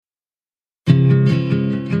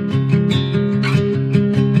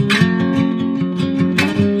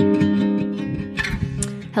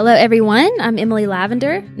Hello, everyone. I'm Emily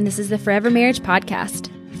Lavender, and this is the Forever Marriage Podcast.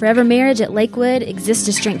 Forever Marriage at Lakewood exists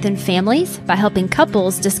to strengthen families by helping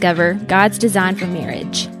couples discover God's design for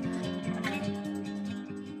marriage.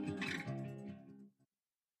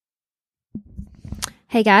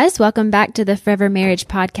 Hey guys, welcome back to the Forever Marriage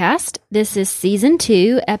Podcast. This is Season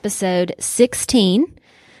 2, Episode 16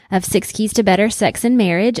 of 6 Keys to Better Sex and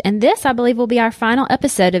Marriage, and this, I believe, will be our final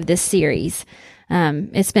episode of this series.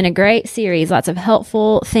 It's been a great series, lots of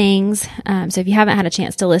helpful things. So if you haven't had a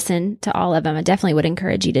chance to listen to all of them, I definitely would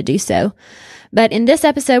encourage you to do so. But in this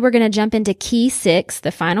episode, we're going to jump into Key 6,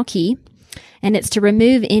 the final key, and it's to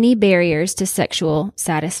remove any barriers to sexual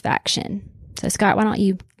satisfaction. So Scott, why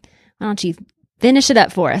don't you finish it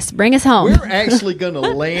up for us? Bring us home. We're actually going to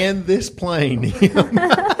land this plane.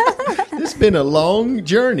 It's been a long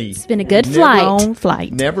journey. It's been a good flight. Long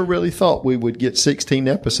flight. Never really thought we would get 16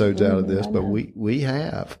 episodes out of this, but we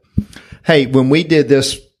have. Hey, when we did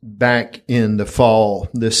this back in the fall,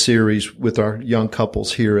 this series with our young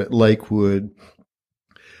couples here at Lakewood,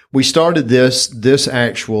 we started this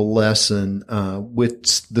actual lesson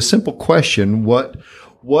with the simple question: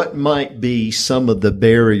 what might be some of the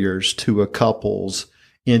barriers to a couple's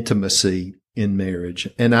intimacy in marriage?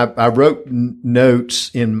 And I wrote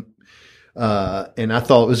notes and I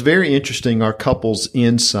thought it was very interesting, our couple's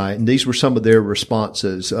insight. And these were some of their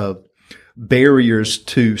responses of barriers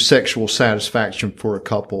to sexual satisfaction for a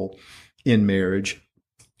couple in marriage.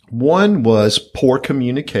 One was poor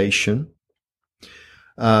communication.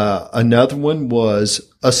 Another one was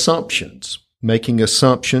assumptions. Making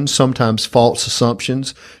assumptions, sometimes false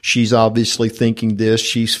assumptions. She's obviously thinking this,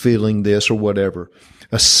 she's feeling this, or whatever.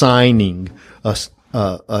 Assigning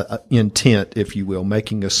intent, if you will,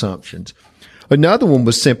 making assumptions. Another one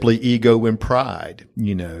was simply ego and pride.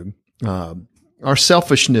 Our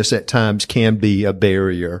selfishness at times can be a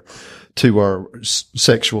barrier to our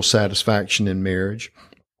sexual satisfaction in marriage.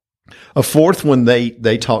 A fourth one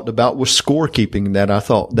they talked about was scorekeeping, that I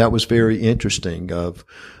thought that was very interesting of,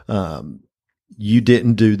 you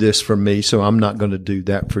didn't do this for me, so I'm not going to do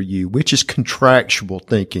that for you, which is contractual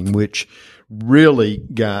thinking, which really,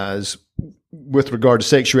 guys, with regard to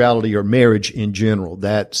sexuality or marriage in general,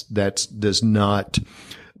 that does not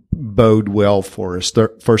bode well for us. 1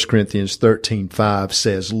 Corinthians 13:5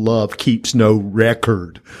 says, love keeps no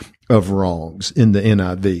record of wrongs in the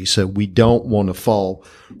NIV. So we don't want to fall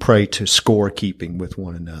prey to scorekeeping with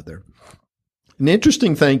one another. An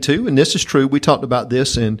interesting thing too, and this is true, we talked about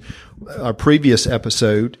this in our previous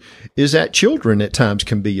episode, is that children at times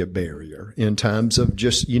can be a barrier in times of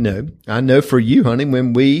just, I know for you, honey,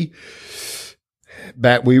 when we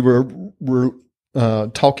were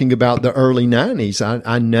talking about the early 90s,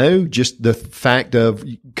 I know just the fact of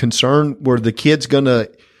concern, were the kids going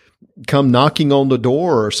to come knocking on the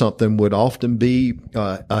door or something, would often be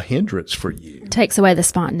a hindrance for you. Takes away the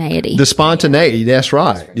spontaneity. The spontaneity, that's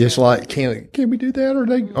right. It's like, can we do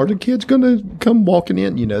that? Are the kids going to come walking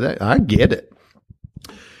in? That I get it.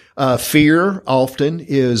 Fear often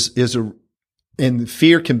and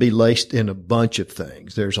fear can be laced in a bunch of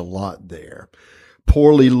things. There's a lot there.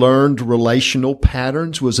 Poorly learned relational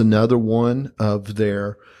patterns was another one of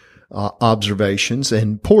their observations,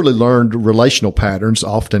 and poorly learned relational patterns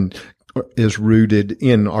often is rooted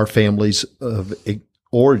in our families of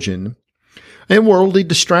origin. And worldly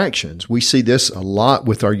distractions. We see this a lot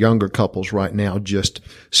with our younger couples right now, just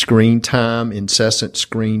screen time, incessant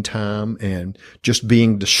screen time, and just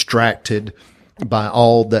being distracted by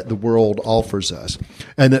all that the world offers us.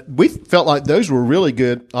 And that we felt like those were really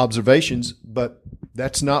good observations, but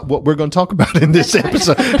that's not what we're going to talk about in this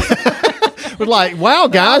episode. We're like, wow,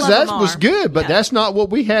 guys, that was good, but that's not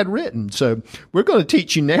what we had written. So we're going to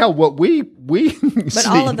teach you now what we But see.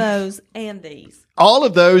 all of those and these. All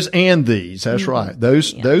of those and these. That's right.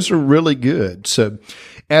 Those are really good. So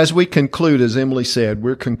as we conclude, as Emily said,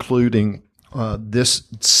 we're concluding this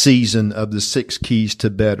season of the 6 Keys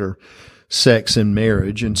to Better Sex and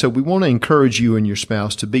Marriage. And so we want to encourage you and your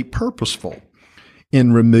spouse to be purposeful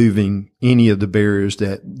in removing any of the barriers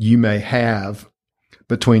that you may have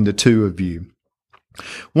between the two of you.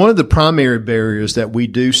 One of the primary barriers that we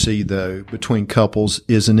do see, though, between couples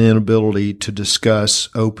is an inability to discuss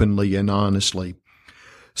openly and honestly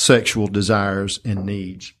sexual desires and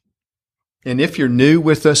needs. And if you're new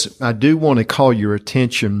with us, I do want to call your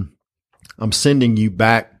attention. I'm sending you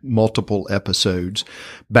back multiple episodes,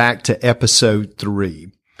 back to episode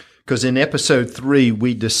 3. Because in episode 3,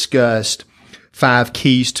 we discussed 5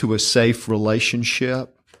 keys to a safe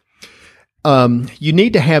relationship. You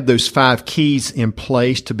need to have those 5 keys in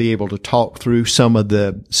place to be able to talk through some of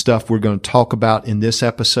the stuff we're going to talk about in this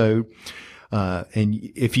episode.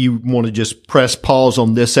 And if you want to just press pause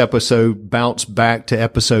on this episode, bounce back to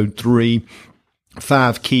episode 3,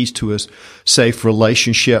 5 keys to a safe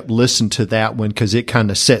relationship. Listen to that one because it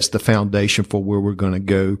kind of sets the foundation for where we're going to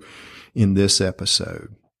go in this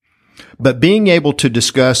episode. But being able to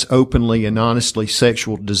discuss openly and honestly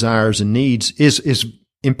sexual desires and needs is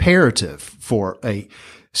imperative for a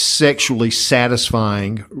sexually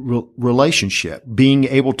satisfying relationship. Being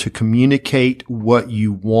able to communicate what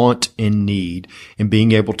you want and need, and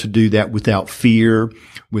being able to do that without fear,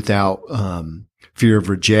 without fear of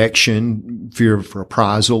rejection, fear of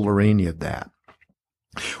reprisal, or any of that.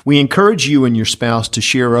 We encourage you and your spouse to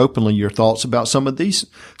share openly your thoughts about some of these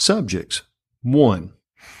subjects. 1,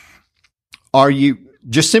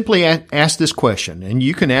 just simply ask this question, and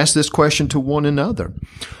you can ask this question to one another.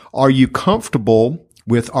 Are you comfortable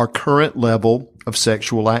with our current level of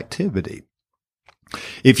sexual activity?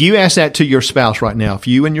 If you ask that to your spouse right now, if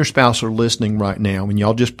you and your spouse are listening right now, and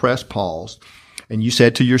y'all just press pause, and you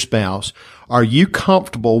said to your spouse, are you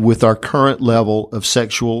comfortable with our current level of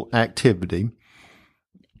sexual activity?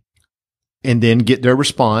 And then get their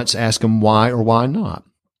response, ask them why or why not.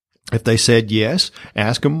 If they said yes,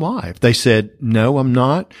 ask them why. If they said, no, I'm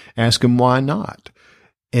not, ask them why not.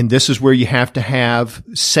 And this is where you have to have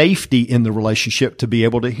safety in the relationship to be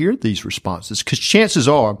able to hear these responses. Because chances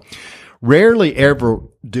are, rarely ever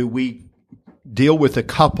do we deal with a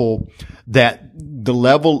couple that the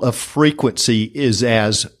level of frequency is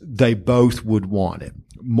as they both would want it.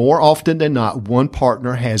 More often than not, one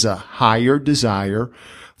partner has a higher desire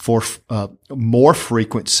for more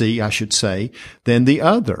frequency, I should say, than the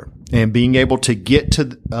other. And being able to get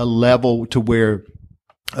to a level to where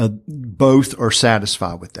both are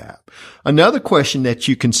satisfied with that. Another question that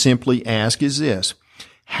you can simply ask is this: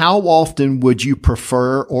 how often would you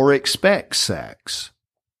prefer or expect sex?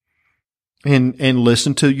 And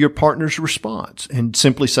listen to your partner's response and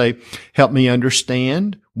simply say, help me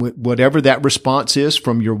understand. Whatever that response is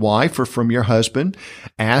from your wife or from your husband,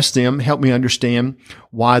 ask them, help me understand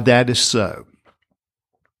why that is so.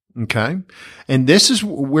 Okay. And this is,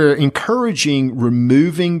 we're encouraging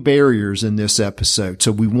removing barriers in this episode.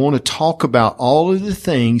 So we want to talk about all of the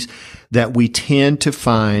things that we tend to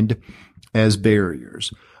find as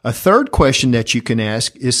barriers. A third question that you can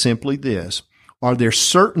ask is simply this: are there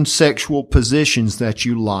certain sexual positions that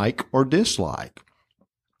you like or dislike?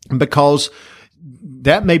 Because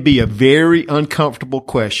that may be a very uncomfortable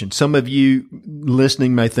question. Some of you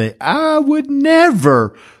listening may think, I would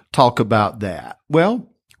never talk about that. Well,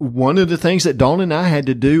 one of the things that Dawn and I had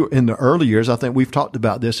to do in the early years, I think we've talked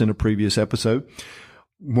about this in a previous episode,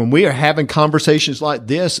 when we are having conversations like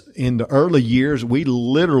this in the early years, we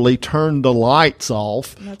literally turned the lights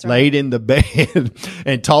off, That's right. laid in the bed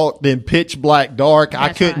and talked in pitch black dark. I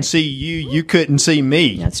That's couldn't right. see you. You couldn't see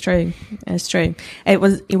me. That's true. That's true. I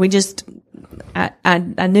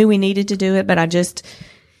knew we needed to do it, but I just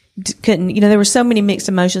couldn't, there were so many mixed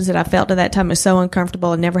emotions that I felt at that time. It was so uncomfortable.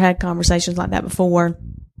 I never had conversations like that before.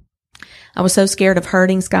 I was so scared of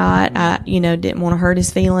hurting Scott. I, didn't want to hurt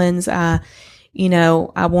his feelings. I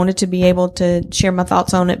wanted to be able to share my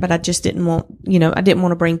thoughts on it, but I just didn't want, I didn't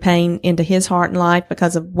want to bring pain into his heart and life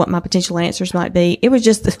because of what my potential answers might be. It was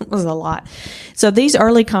a lot. So these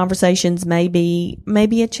early conversations may be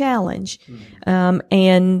a challenge. But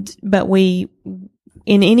in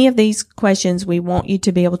any of these questions, we want you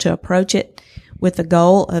to be able to approach it with the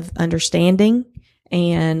goal of understanding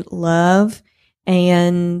and love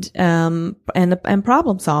and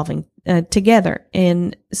problem solving together.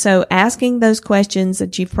 And so asking those questions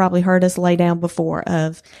that you've probably heard us lay down before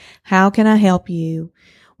of, how can I help you?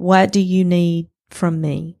 What do you need from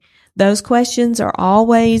me? Those questions are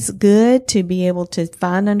always good to be able to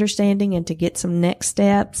find understanding and to get some next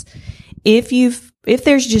steps. If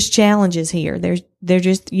there's just challenges here,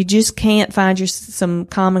 you just can't find some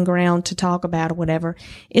common ground to talk about or whatever.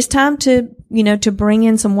 It's time to bring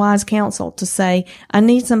in some wise counsel to say, I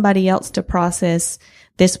need somebody else to process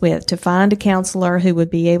this with, to find a counselor who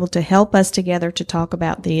would be able to help us together to talk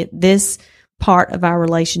about this part of our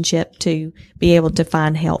relationship to be able to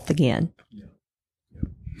find health again.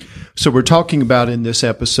 So we're talking about in this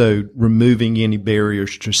episode, removing any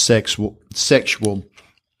barriers to sexual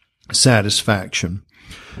satisfaction.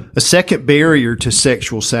 A second barrier to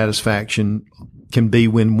sexual satisfaction can be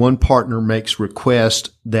when one partner makes requests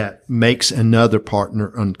that makes another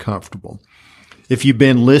partner uncomfortable. If you've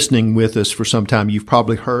been listening with us for some time, you've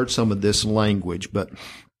probably heard some of this language, but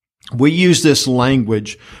we use this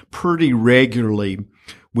language pretty regularly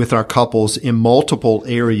with our couples in multiple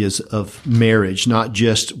areas of marriage, not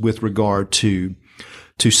just with regard to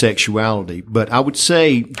to sexuality. But I would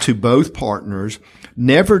say to both partners,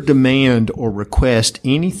 never demand or request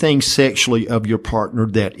anything sexually of your partner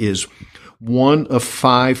that is one of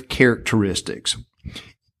 5 characteristics.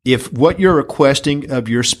 If what you're requesting of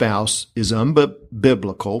your spouse is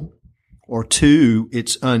unbiblical, or 2,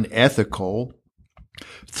 it's unethical,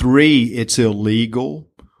 3, it's illegal,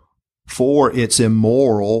 4, it's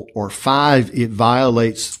immoral, or 5, it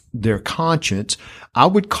violates their conscience, I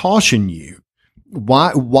would caution you.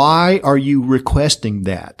 Why are you requesting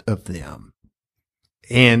that of them?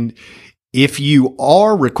 And if you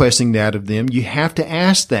are requesting that of them, you have to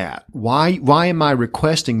ask that. Why am I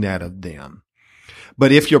requesting that of them?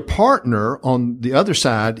 But if your partner on the other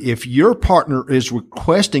side, if your partner is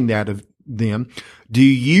requesting that of them, do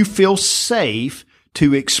you feel safe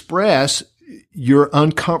to express your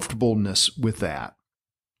uncomfortableness with that?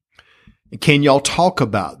 Can y'all talk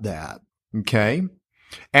about that? Okay.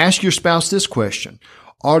 Ask your spouse this question.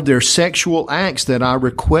 Are there sexual acts that I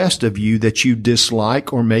request of you that you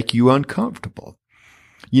dislike or make you uncomfortable?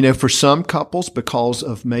 You know, for some couples, because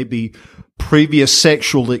of maybe previous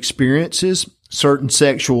sexual experiences, certain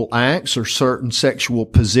sexual acts or certain sexual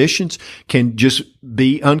positions can just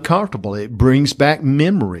be uncomfortable. It brings back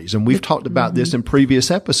memories. And we've talked about this in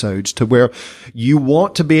previous episodes, to where you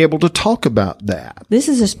want to be able to talk about that. This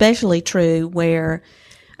is especially true where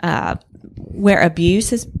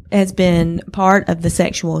abuse has been part of the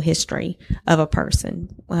sexual history of a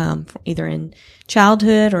person, either in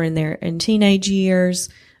childhood or in teenage years,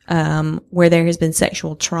 where there has been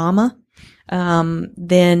sexual trauma.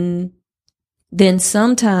 Then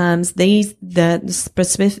sometimes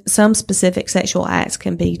some specific sexual acts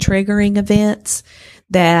can be triggering events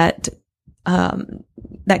that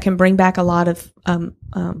can bring back a lot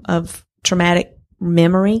of traumatic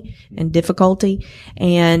memory and difficulty.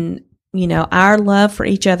 And, you know, our love for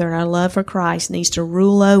each other and our love for Christ needs to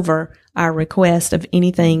rule over our request of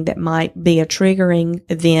anything that might be a triggering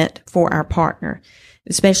event for our partner,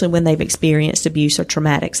 especially when they've experienced abuse or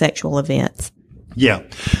traumatic sexual events. Yeah.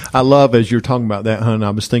 I love, as you're talking about that, hon,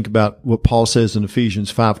 I was thinking about what Paul says in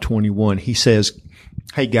Ephesians 5:21. He says,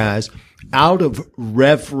 hey guys, out of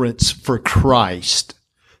reverence for Christ,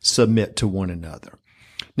 submit to one another.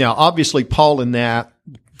 Now, obviously, Paul in that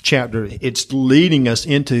chapter, it's leading us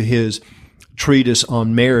into his treatise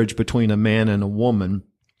on marriage between a man and a woman.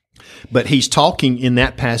 But he's talking in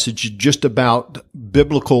that passage just about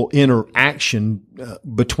biblical interaction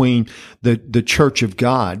between the church of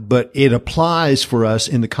God, but it applies for us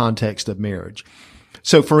in the context of marriage.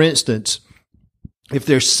 So, for instance, if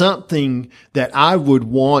there's something that I would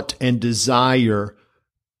want and desire,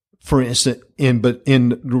 for instance, in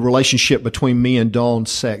the relationship between me and Dawn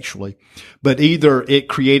sexually, but either it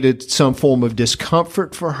created some form of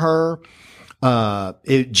discomfort for her,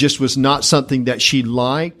 it just was not something that she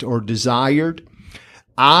liked or desired,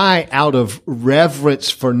 I, out of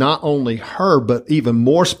reverence for not only her, but even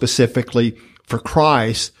more specifically for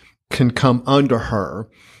Christ, can come under her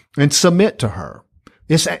and submit to her.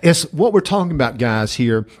 It's what we're talking about, guys,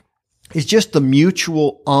 here is just the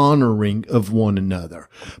mutual honoring of one another.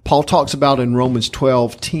 Paul talks about in Romans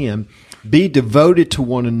 12:10, be devoted to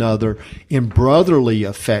one another in brotherly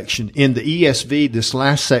affection. In the ESV, this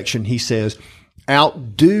last section, he says,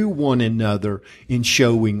 outdo one another in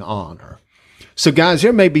showing honor. So guys,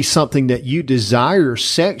 there may be something that you desire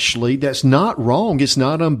sexually that's not wrong. It's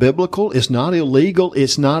not unbiblical. It's not illegal.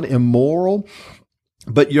 It's not immoral.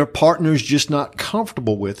 But your partner's just not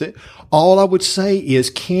comfortable with it. All I would say is,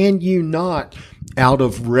 can you not, out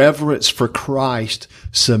of reverence for Christ,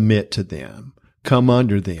 submit to them, come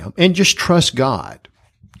under them, and just trust God?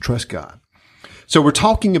 Trust God. So we're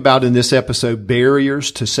talking about in this episode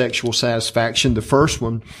barriers to sexual satisfaction. The first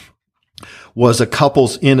one was a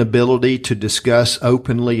couple's inability to discuss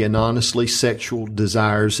openly and honestly sexual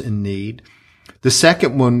desires and need. The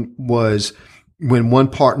second one was when one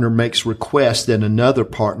partner makes requests that another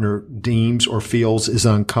partner deems or feels is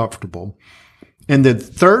uncomfortable. And the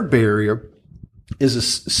third barrier is a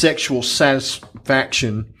sexual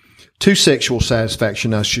satisfaction, I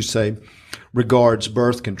should say, regards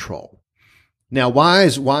birth control. Now, why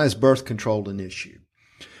is birth control an issue?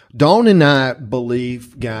 Dawn and I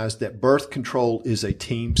believe, guys, that birth control is a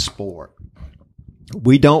team sport.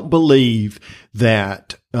 We don't believe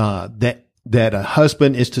that a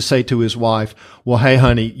husband is to say to his wife, well, hey,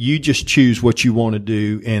 honey, you just choose what you want to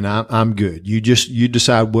do and I'm good. You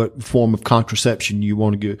decide what form of contraception you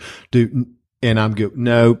want to do and I'm good.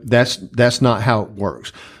 No, that's not how it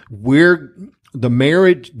works.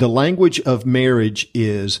 The language of marriage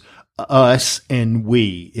is us and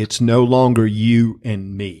we. It's no longer you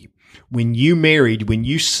and me. When you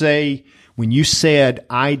when you said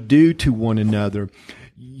I do to one another,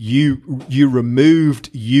 you removed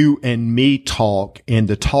you and me talk, and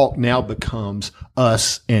the talk now becomes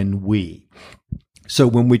us and we. So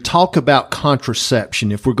when we talk about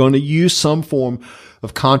contraception, if we're going to use some form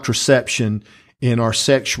of contraception in our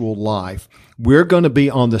sexual life, we're going to be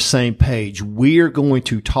on the same page. We're going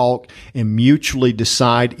to talk and mutually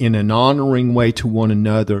decide in an honoring way to one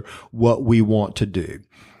another what we want to do.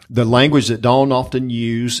 The language that Dawn often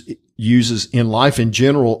uses in life in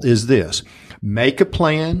general is this: make a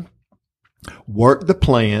plan, work the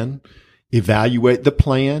plan, evaluate the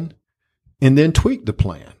plan, and then tweak the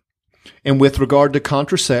plan. And with regard to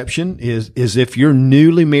contraception is if you're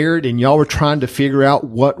newly married and y'all are trying to figure out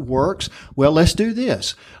what works, well, let's do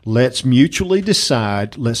this. Let's mutually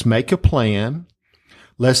decide. Let's make a plan.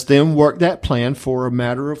 Let's then work that plan for a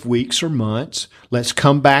matter of weeks or months. Let's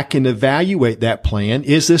come back and evaluate that plan.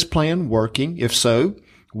 Is this plan working? If so,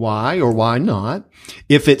 why or why not?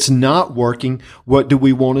 If it's not working, what do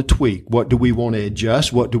we want to tweak? What do we want to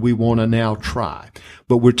adjust? What do we want to now try?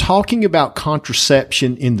 But we're talking about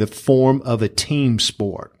contraception in the form of a team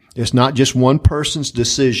sport. It's not just one person's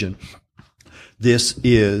decision. This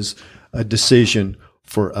is a decision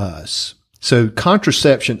for us. So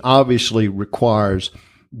contraception obviously requires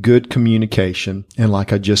good communication and,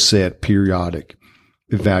 like I just said, periodic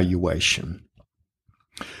evaluation.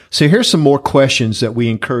 So here's some more questions that we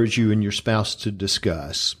encourage you and your spouse to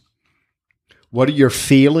discuss. What are your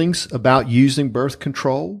feelings about using birth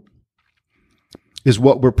control? Is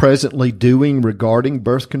what we're presently doing regarding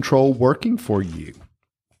birth control working for you?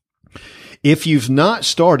 If you've not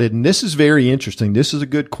started, and this is very interesting, this is a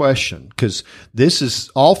good question, because this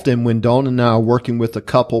is often when Dawn and I are working with a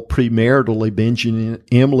couple premaritally, Benji and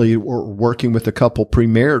Emily, or working with a couple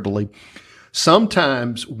premaritally,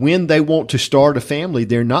 sometimes when they want to start a family,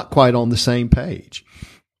 they're not quite on the same page.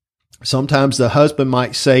 Sometimes the husband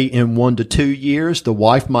might say in 1 to 2 years, the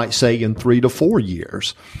wife might say in 3 to 4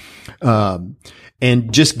 years.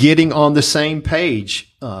 And just getting on the same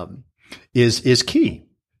page is key.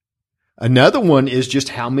 Another one is just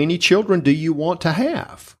how many children do you want to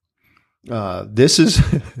have? This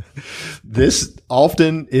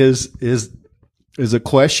often is a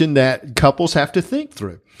question that couples have to think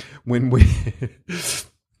through. When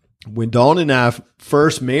Dawn and I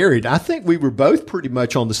first married, I think we were both pretty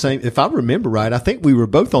much on the same, if I remember right, I think we were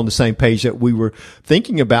both on the same page that we were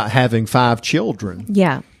thinking about having 5 children.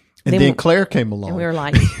 Yeah. And then Claire came along. And we were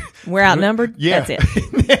like, we're outnumbered. Yeah. That's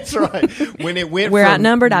it. That's right. When it went we're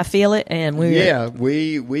outnumbered, I feel it. And we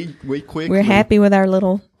quickly. We're happy with our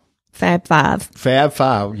little Fab Five. Fab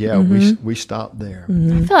Five. Yeah. We stopped there.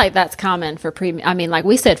 I feel like that's common for like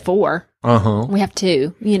we said 4. We have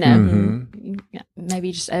 2,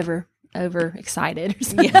 maybe just over excited or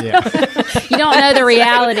something. Yeah. You don't know the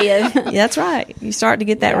reality of That's right. You start to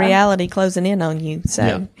get that reality closing in on you.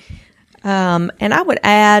 So, and I would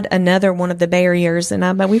add another one of the barriers,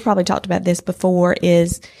 and we probably talked about this before,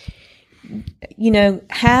 is,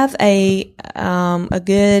 have a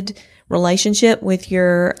good relationship with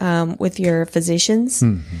your physicians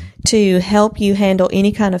to help you handle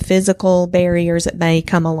any kind of physical barriers that may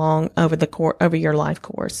come along over your life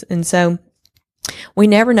course. And so we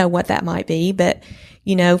never know what that might be, but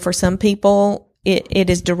for some people it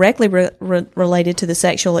is directly related to the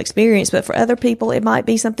sexual experience, but for other people it might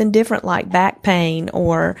be something different, like back pain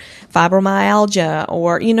or fibromyalgia,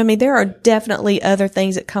 or there are definitely other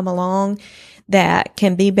things that come along that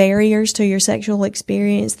can be barriers to your sexual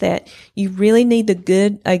experience, that you really need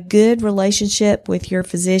a good relationship with your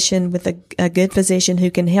physician, with a good physician who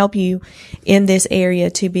can help you in this area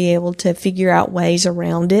to be able to figure out ways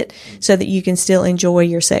around it so that you can still enjoy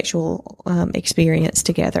your sexual experience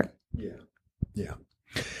together. Yeah.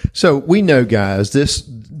 So we know, guys,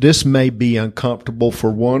 this may be uncomfortable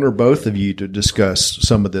for one or both of you to discuss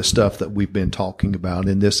some of this stuff that we've been talking about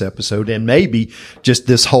in this episode, and maybe just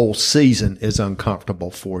this whole season is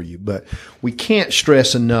uncomfortable for you. But we can't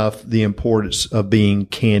stress enough the importance of being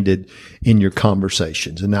candid in your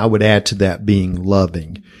conversations. And I would add to that being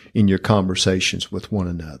loving in your conversations with one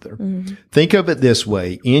another. Mm-hmm. Think of it this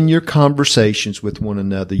way. In your conversations with one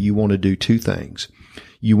another, you want to do 2 things.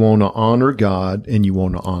 You want to honor God and you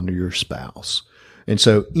want to honor your spouse. And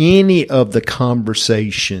so any of the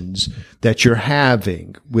conversations that you're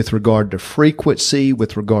having with regard to frequency,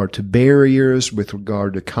 with regard to barriers, with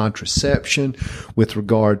regard to contraception, with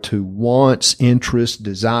regard to wants, interests,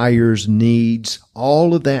 desires, needs,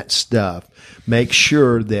 all of that stuff, make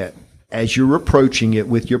sure that as you're approaching it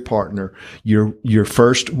with your partner, you're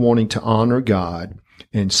first wanting to honor God,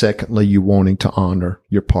 and secondly, you're wanting to honor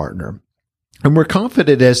your partner. And we're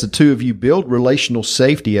confident as the two of you build relational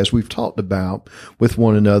safety, as we've talked about with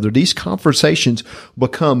one another, these conversations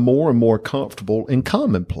become more and more comfortable and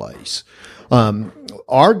commonplace.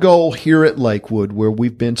 Our goal here at Lakewood, where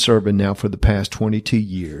we've been serving now for the past 22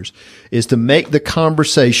 years, is to make the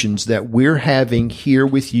conversations that we're having here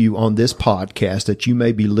with you on this podcast, that you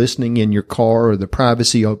may be listening in your car or the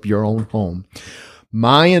privacy of your own home.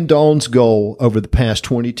 My and Dawn's goal over the past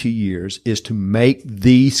 22 years is to make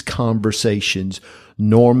these conversations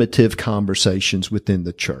normative conversations within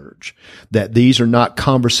the church. That these are not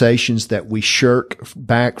conversations that we shirk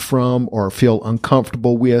back from or feel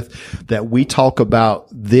uncomfortable with. That we talk about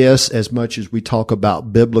this as much as we talk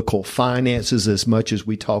about biblical finances, as much as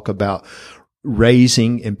we talk about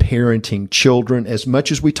raising and parenting children, as much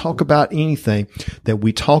as we talk about anything, that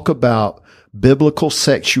we talk about biblical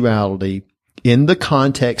sexuality in the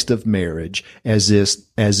context of marriage as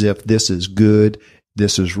if this is good,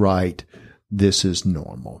 this is right, this is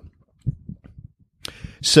normal.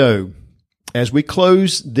 So, as we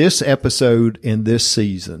close this episode in this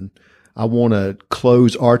season, I want to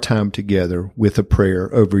close our time together with a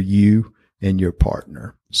prayer over you and your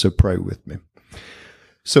partner. So pray with me.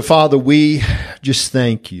 So, Father, we just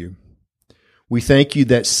thank you. We thank you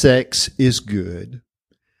that sex is good,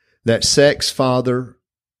 that sex, Father,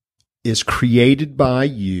 is created by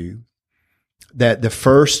you, that the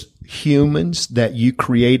first humans that you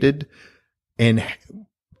created and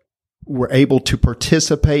were able to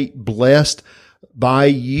participate, blessed by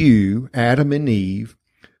you, Adam and Eve,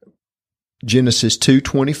 Genesis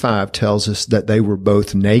 2:25 tells us that they were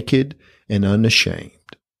both naked and unashamed.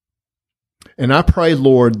 And I pray,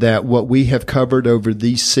 Lord, that what we have covered over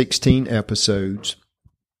these 16 episodes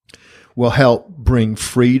will help bring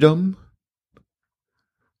freedom,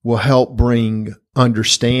 will help bring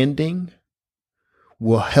understanding,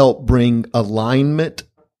 will help bring alignment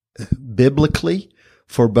biblically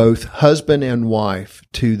for both husband and wife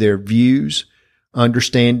to their views,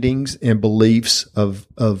 understandings, and beliefs of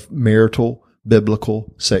marital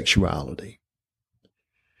biblical sexuality.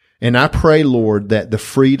 And I pray, Lord, that the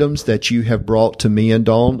freedoms that you have brought to me and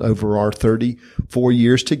Dawn over our 34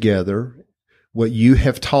 years together, what you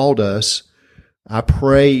have taught us, I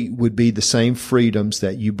pray would be the same freedoms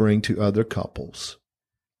that you bring to other couples.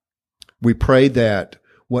 We pray that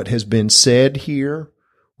what has been said here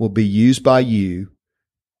will be used by you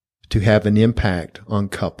to have an impact on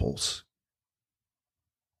couples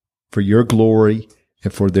for your glory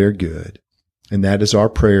and for their good. And that is our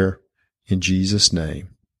prayer in Jesus' name.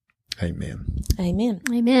 Amen. Amen.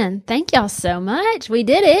 Amen. Thank y'all so much. We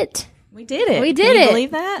did it. We did it. We did Can it. you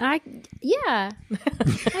believe that? Yeah,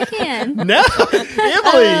 I can. No,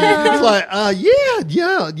 Emily, it's like,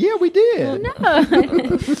 yeah, we did. No.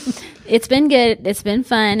 It's been good. It's been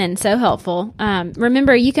fun and so helpful.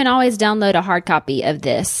 Remember, you can always download a hard copy of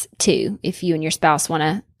this too. If you and your spouse want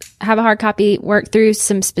to have a hard copy, work through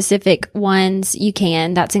some specific ones, you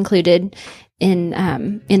can. That's included in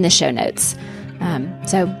the show notes.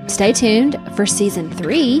 So stay tuned for season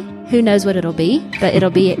 3. Who knows what it'll be,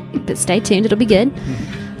 but stay tuned. It'll be good.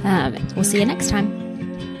 We'll see you next time.